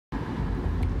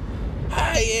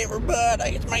Hey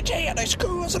everybody, it's me Chad. It's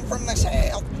cousin from the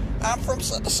South. I'm from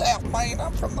the South, man.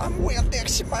 I'm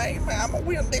Winn-Dixie, man. I'm a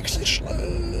Winn-Dixie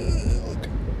slug.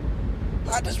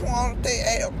 I just wanted to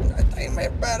help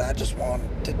everybody.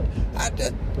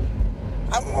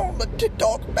 I wanted to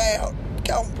talk about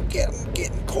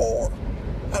getting core.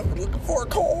 I was looking for a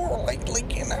core lately,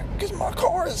 because my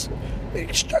car is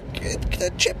stuck. The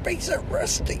chippies are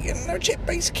rusty, and the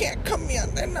chippies can't come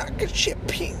in. They're not good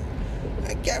shipping.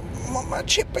 I got my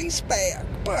chippies back,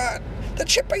 but the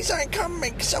chippies ain't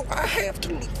coming, so I have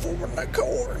to look for the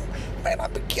core. Man,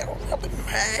 I've been getting really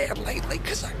mad lately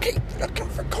because I keep looking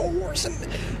for cores,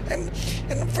 and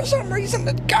for some reason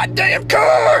the goddamn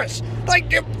cores,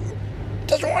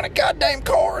 doesn't want a goddamn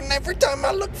car, and every time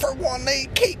I look for one, they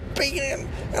keep being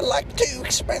too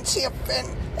expensive,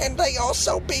 and they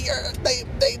also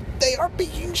they are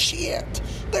being shit.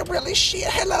 They're really shit.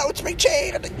 Hello, it's me,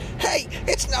 Chad. Hey,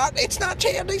 it's not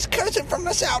Chad's cousin from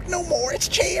the South no more. It's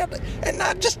Chad, and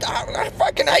I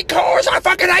fucking hate cars. I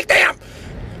fucking hate them.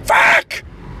 Fuck.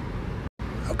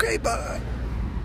 Okay, bye.